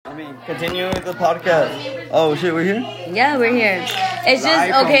Continue with the podcast. Oh shit, we're here? Yeah, we're here. It's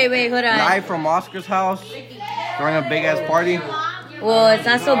just, okay, wait, hold on. Live from Oscar's house, throwing a big ass party. Well, it's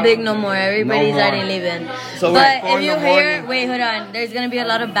not so big no more. Everybody's already leaving. So but if you hear, wait, hold on. There's going to be a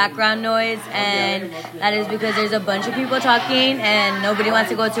lot of background noise, and that is because there's a bunch of people talking, and nobody wants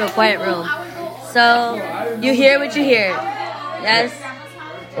to go to a quiet room. So, you hear what you hear. Yes?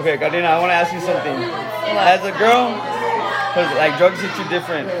 Okay, Karina, I want to ask you something. What? As a girl, because like drugs hit you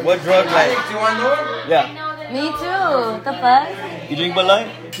different. What drug like? Do you want to know it? Yeah. Me too. What the fuck? You drink Bud Light?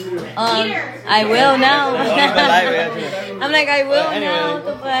 I will now. I'm like, I will now. What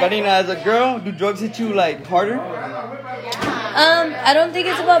the fuck? Karina, as a girl, do drugs hit you like harder? I don't think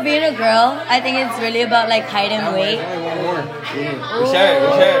it's about being a girl. I think it's really about like height and weight. We share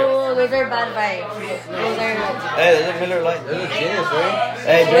it. Those are bad vibes. Those are. Hey, there's a Miller Lite. There's a Guinness, right?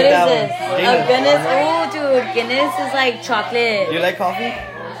 Hey, What drink is that this? one. Oh, Guinness. Oh, dude, Guinness is like chocolate. Do you like coffee?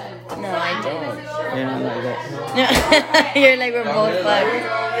 No, I don't. Yeah, I like that. You're like, we're both fucked.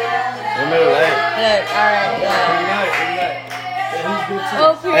 There's Miller Lite. Look, alright,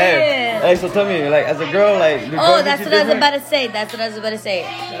 Oh, period. Hey, so tell me, like, as a girl, like, do drugs that's hit what you I was different? about to say.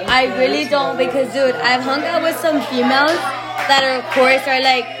 I really don't because, dude, I've hung out with some females that are, of course, are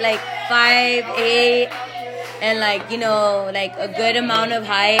like 5'8", and like, you know, like a good amount of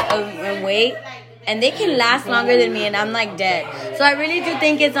height and weight. And they can last longer than me, and I'm like dead. So I really do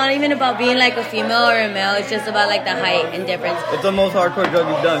think it's not even about being like a female or a male. It's just about like the height and difference. What's the most hardcore drug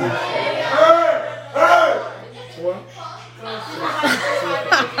you've done?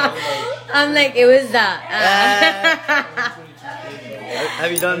 I'm like, it was that.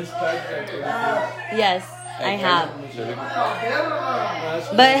 Have you done? Yes, I have.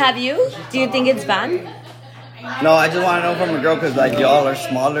 But have you? Do you think it's bad? No, I just want to know from a girl because like y'all are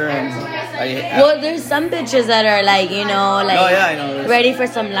smaller and Well, there's some bitches that are like, you know, like I know. ready for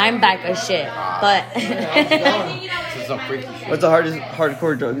some linebacker shit. But What's the hardest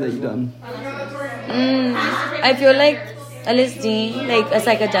hardcore drug that you've done? I feel like LSD, like a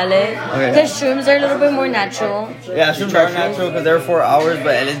psychedelic. Okay. Because shrooms are a little bit more natural. Yeah, shrooms are natural because they're 4 hours,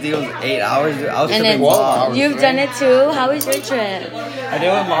 but LSD was 8 hours. I was And tripping then 12 hours. you've done it too. How was your trip? I did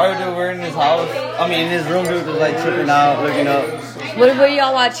with Mario, dude. We're in his house. I mean, in his room, dude, just like tripping out, looking up. What were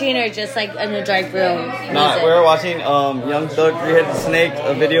y'all watching, or just like in a dark room? Nah, we were watching Young Thug 3-Headed Snake,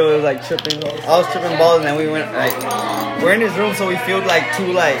 a video. It was like tripping. I was tripping balls, and then we went like, we're in his room, so we feel like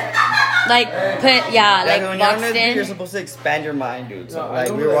too like like when you're boxed in, in. you're supposed to expand your mind, dude. So like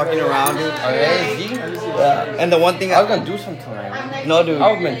we were walking around, dude. And the one thing I was gonna do some time. No, dude.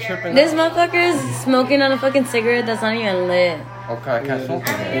 I've been tripping. This motherfucker is smoking on a fucking cigarette that's not even lit. Okay, I can't smoke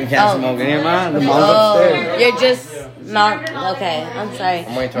again. You can't smoke in here, man. The mom's upstairs. You're just not okay. I'm sorry.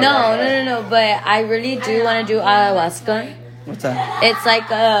 No. But I really do want to do ayahuasca. What's that?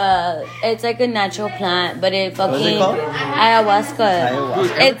 It's like a natural plant, but it fucking What's it called? ayahuasca.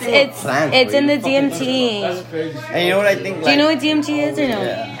 It's in the DMT. And you know what I think? Like, Do you know what DMT is or no?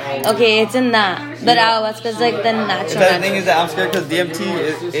 Yeah. Okay, it's in that. But ayahuasca is like the natural. The thing is that I'm scared because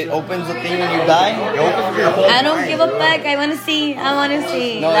DMT it opens the thing when you die. I don't give a fuck. I want to see.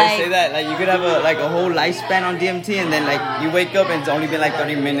 No, like, they say that like you could have a whole lifespan on DMT, and then like you wake up and it's only been like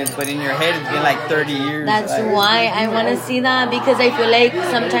 30 minutes, but in your head it's been like 30 years. That's like, why I want to see that, because I feel like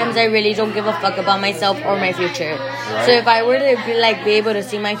sometimes I really don't give a fuck about myself or my future. Right. So if I were to be able to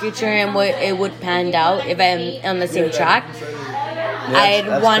see my future and what it would pan out if I'm on the same track,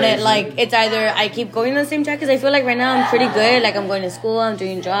 I'd want it like it's either I keep going on the same track because I feel like right now I'm pretty good. Like I'm going to school, I'm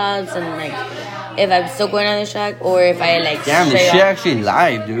doing jobs, and like if I'm still going on this track, or if I like. Damn, is she actually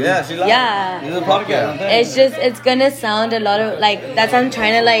live, dude? Yeah, she live. Yeah. This is a podcast. It's gonna sound a lot of like that's why I'm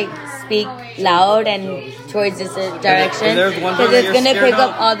trying to like speak loud and towards this direction because it's gonna pick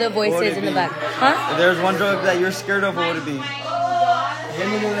up all the voices in the back. Huh? If there's one drug that you're scared of, what would it be?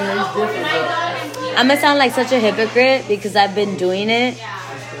 I'm gonna sound like such a hypocrite because I've been doing it.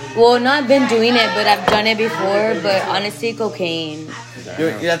 Well, not been doing it, but I've done it before. But honestly, cocaine.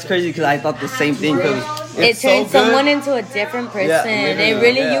 That's crazy because I thought the same thing. Cause it turns someone into a different person.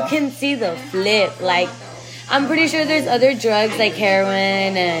 You can see the flip. Like, I'm pretty sure there's other drugs like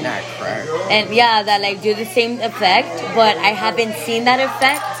heroin and that like do the same effect, but I haven't seen that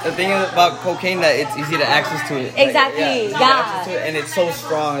effect. The thing is about cocaine that it's easy to access to it. Exactly, Like, access to it, and it's so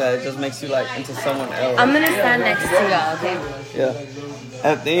strong that it just makes you like into someone else. I'm gonna stand next to y'all, okay? Yeah.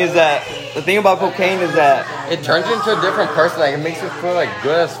 And the thing about cocaine is that it turns you into a different person. Like it makes you feel like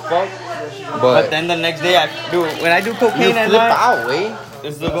good as fuck. But then the next day when I do cocaine at night, out, wait.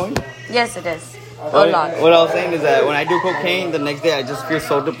 It's still going? Yes, it is. What I was saying is that when I do cocaine, the next day I just feel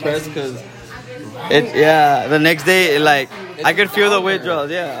so depressed because the next day it I could feel the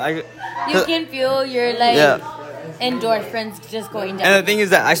withdrawals. Yeah, You can feel your like endorphins just going down. And the thing is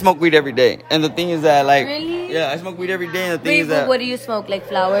that I smoke weed every day. And the thing is that like, really? Yeah, I smoke weed every day. And the thing is that what do you smoke? Like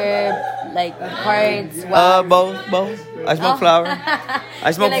flower, like cards? Both. I smoke flower.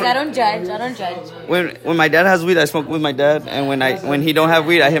 I smoke. Like I don't judge. When my dad has weed, I smoke with my dad, and when he don't have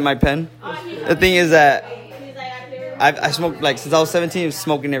weed, I hit my pen. The thing is that I smoked like since I was 17,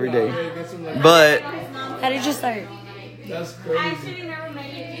 smoking every day. But how did you start? That's crazy.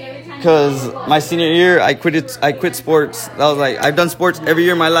 Because my senior year, I quit sports. I was like, I've done sports every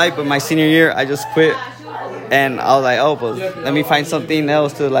year of my life, but my senior year, I just quit. And I was like, oh, well, let me find something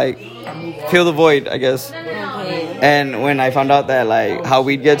else to like fill the void, I guess. Okay. And when I found out that like how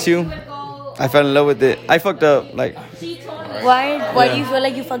weed gets you, I fell in love with it. I fucked up, like. Why do you feel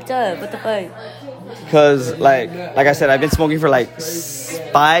like you fucked up? What the fuck? Because like I said, I've been smoking for like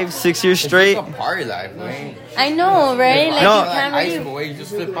 5-6 years straight. It's a party life, man. I know, right? Like No, you can't Ice really. boy, you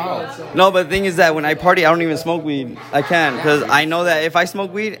just flip out. No, but the thing is that when I party, I don't even smoke weed. I can't, because I know that if I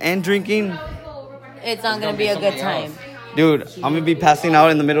smoke weed and drinking, It's not gonna be a good time. dude, I'm gonna be passing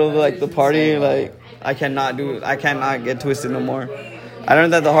out in the middle of like the party. Like I cannot get twisted no more. I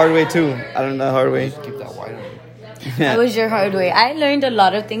learned that the hard way too. Keep that white on. It was your hard way. I learned a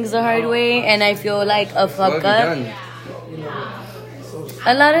lot of things the hard way, and I feel like a fuck What have up. you done?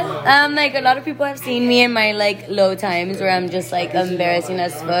 A lot of people have seen me in my like low times where I'm just like embarrassing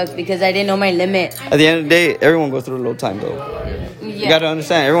as fuck because I didn't know my limit. At the end of the day, everyone goes through a low time though. Yeah. You gotta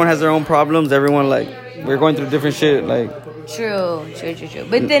understand, everyone has their own problems. Everyone like we're going through different shit. Like True.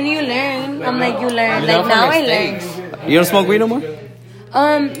 But then you learn. I'm like you learn. You Like learn from now I mistakes. learn. you don't smoke weed no more.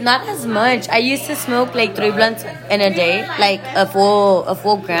 Not as much. I used to smoke like 3 blunts in a day, like a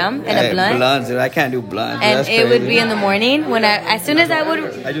full gram in a blunt. Blunts, dude, I can't do blunts. And That's it would crazy. be in the morning when as soon as I would,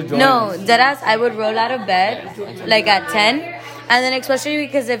 deadass, I would roll out of bed like at 10. And then especially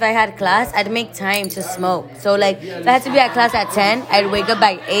because if I had class, I'd make time to smoke. So like if I had to be at class at 10, I'd wake up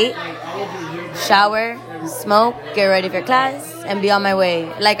by 8, shower, smoke, get ready for class, and be on my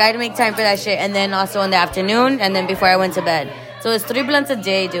way. Like I'd make time for that shit. And then also in the afternoon, and then before I went to bed. So it's 3 blunts a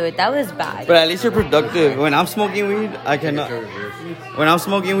day, dude. That was bad. But at least you're productive. When I'm smoking weed, I cannot. When I'm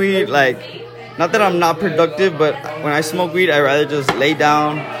smoking weed, like, not that I'm not productive, but when I smoke weed, I'd rather just lay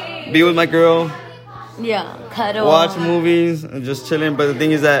down, be with my girl, Yeah, cuddle. watch movies, and just chilling. But the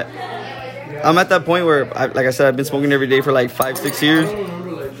thing is that I'm at that point where, like I said, I've been smoking every day for like 5-6 years,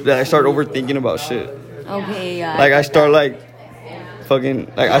 that I start overthinking about shit. Okay, yeah. Like, I start like,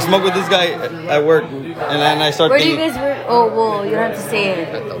 fucking, like, I smoke with this guy at work, and then I start Where do you thinking. guys work? Oh, well, you don't have to say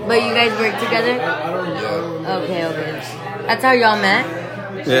it. But you guys work together? Yeah. Okay. That's how y'all met?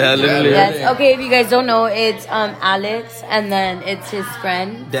 Yeah, literally. Yes. Okay, if you guys don't know, it's Alex, and then it's his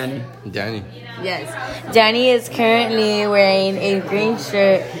friend. Danny. Yes. Danny is currently wearing a green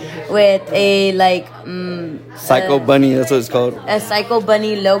shirt with a, like... Psycho Bunny, that's what it's called. A Psycho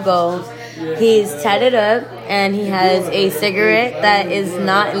Bunny logo. He's tatted up, and he has a cigarette that is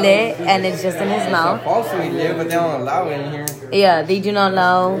not lit, and it's just in his mouth. Falsely lit, but they don't allow it in here. Yeah, they do not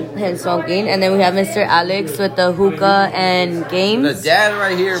allow him smoking. And then we have Mr. Alex with the hookah and The games. dad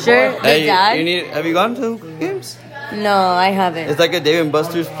right here, Sure. boy. The dad? Have you gone to games? No, I haven't. It's like a Dave &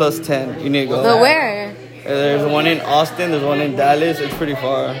 Buster's plus 10. You need to go. But where? There's one in Austin. There's one in Dallas. It's pretty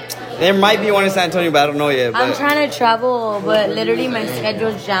far. There might be one in San Antonio, but I don't know yet. I'm But trying to travel, but literally my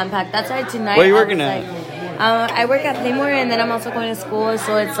schedule's jam-packed. That's why tonight. Where you I working was at? Like, I work at Playmore, and then I'm also going to school.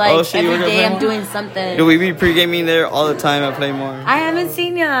 So it's like Oh, shit, you every work at day I'm Playmore? doing something. dude, we be pre-gaming there all the time at Playmore. I haven't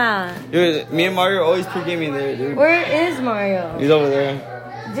seen ya. Dude, me and Mario are always pre-gaming there, dude. Where is Mario? He's over there.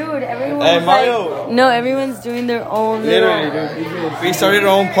 Dude, everyone's Hey, Mario. like... No, everyone's doing their own Literally, little... dude. We started our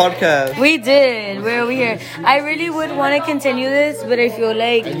own podcast. We did. Where are we here? I really would want to continue this, but I feel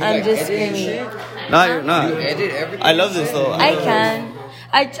like I'm just screaming. No, you're not. Edit everything. I love this, though. I can.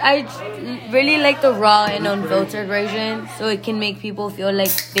 I really like the raw and unfiltered version, so it can make people feel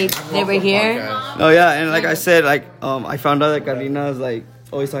like they were here. No, yeah, and like I said, like I found out that Karina is like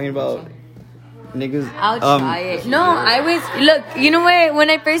always talking about niggas. I'll try it. No, I was look. You know what? When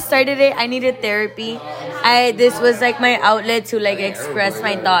I first started it, I needed therapy. This was like my outlet to like express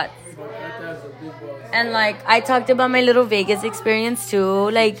my thoughts. And like I talked about my little Vegas experience too,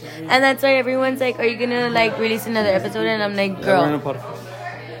 like, and that's why everyone's like, "Are you gonna like release another episode?" And I'm like, We're in a "Girl, podcast.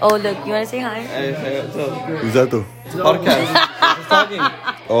 oh look, you wanna say hi?" Hey, what's up? Who's that though? Podcast. Just talking.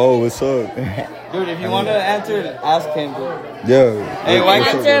 Oh, what's up? Dude, if you want to answer, ask him, dude. Yeah. Hey, why what's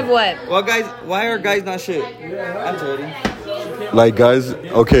up, Answer of what? Well, guys, why are guys not shit? Answer, Eddie. Like guys,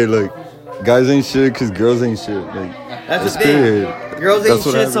 okay, like guys ain't shit because girls ain't shit. Like That's the That's thing. good. Girls ain't That's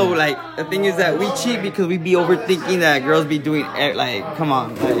what shit, so happened. like the thing is that we cheat because we be overthinking that girls be doing like, come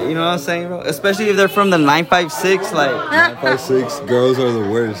on, like, you know what I'm saying, bro? Especially if they're from the 956, like 5'6" girls are the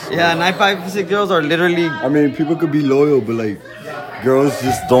worst. yeah, 956 girls are literally. I mean, people could be loyal, but like, girls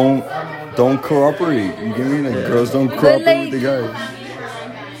just don't cooperate. You get me? Like, girls don't cooperate like- with the guys.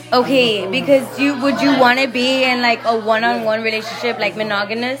 Okay, because would you want to be in like a one-on-one relationship, like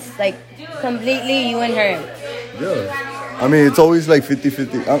monogamous, like completely you and her? Yeah. I mean, it's always like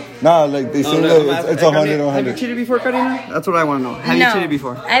 50-50. Nah, like they say that it's 100 Have you 100. cheated before, Karina? That's what I want to know. Have you cheated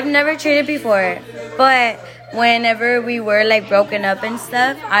before? I've never cheated before, but whenever we were like broken up and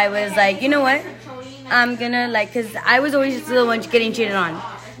stuff, I was like, you know what? I'm gonna like, cause I was always the one getting cheated on.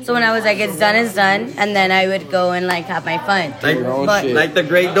 So when I was like, it's done, and then I would go and like have my fun. Like the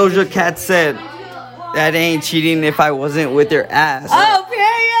great Doja Cat said, that ain't cheating if I wasn't with your ass. Oh,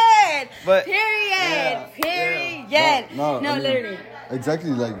 period. But- Period. No, I mean, literally.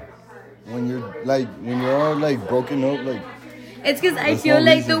 Exactly, like when you're all like broken up, like It's because I There's feel no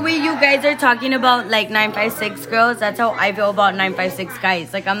like the reason. way you guys are talking about like 956 girls, that's how I feel about 956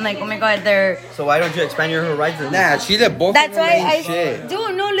 guys. Like I'm like, oh my god, they're. So why don't you expand your horizons? Nah, she did both That's of them why ain't I. shit.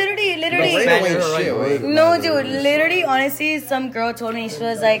 Dude, no, literally. Laredo ain't shit, wait. No, dude, literally, honestly, some girl told me, she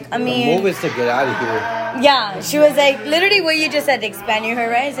was like, I The mean, move is to get out of here. yeah, she was like, literally what you just said, expand your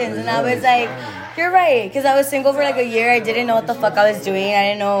horizons. And I was like, you're right. Because I was single for like a year. I didn't know what the fuck I was doing. I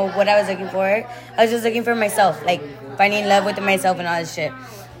didn't know what I was looking for. I was just looking for myself, like finding love with myself and all this shit.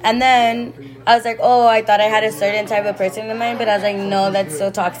 And then I was like, oh, I thought I had a certain type of person in mind, but I was like, no, that's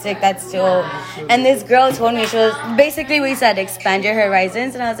so toxic. That's so. And this girl told me, she was basically we said, expand your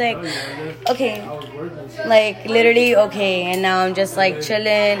horizons. And I was like, okay, like literally okay. And now I'm just like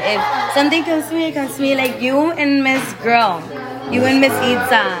chilling. If something comes to me, it comes to me. Like you and Miss Girl, you and Miss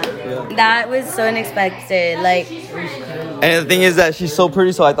Itza, that was so unexpected. Like. And the thing is that she's so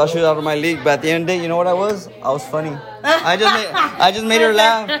pretty, so I thought she was out of my league. But at the end of the day, you know what I was? I was funny. I just made her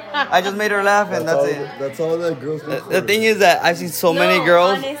laugh. I just made her laugh, and that's it. That's all that girls look The for. thing is that I've seen so many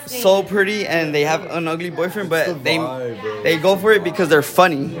girls honestly. so pretty and they have an ugly boyfriend, but It's the vibe, bro. they go for it because they're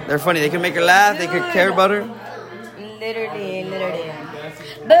funny. They're funny. They can make her laugh. They can care about her. Literally.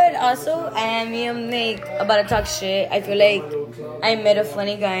 But also, I'm like about to talk shit. I feel like I met a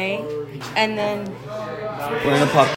funny guy, and then We're gonna pop.